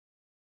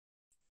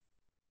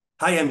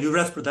Hi, I'm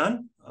Yuvraj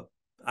Pradhan.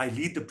 I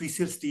lead the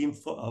pre-sales team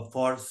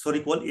for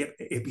SonicWall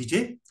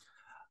APJ.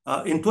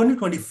 In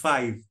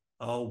 2025,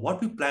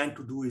 what we plan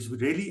to do is we're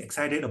really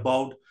excited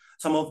about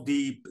some of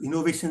the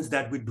innovations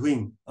that we're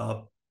doing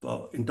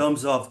in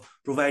terms of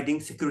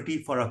providing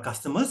security for our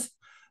customers.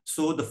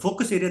 So the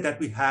focus area that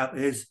we have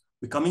is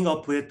we're coming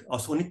up with a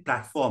Sonic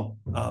platform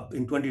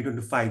in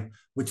 2025,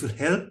 which will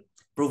help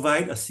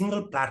provide a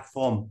single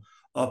platform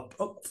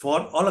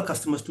for all our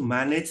customers to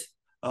manage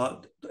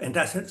the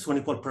entire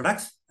SonicWall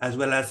products as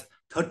well as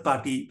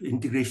third-party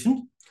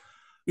integration.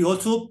 We're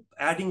also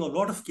adding a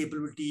lot of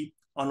capability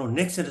on our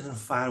next generation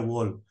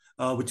firewall,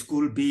 which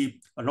could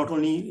be not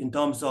only in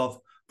terms of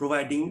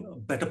providing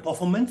better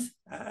performance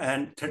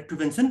and threat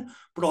prevention,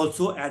 but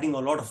also adding a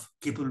lot of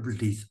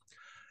capabilities.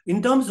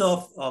 In terms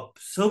of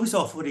service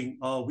offering,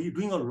 we're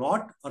doing a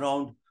lot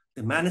around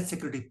the managed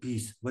security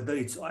piece, whether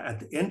it's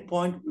at the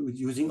endpoint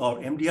using our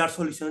MDR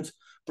solutions,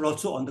 but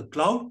also on the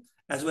cloud,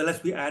 as well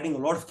as we're adding a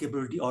lot of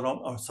capability around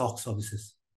our SOC services.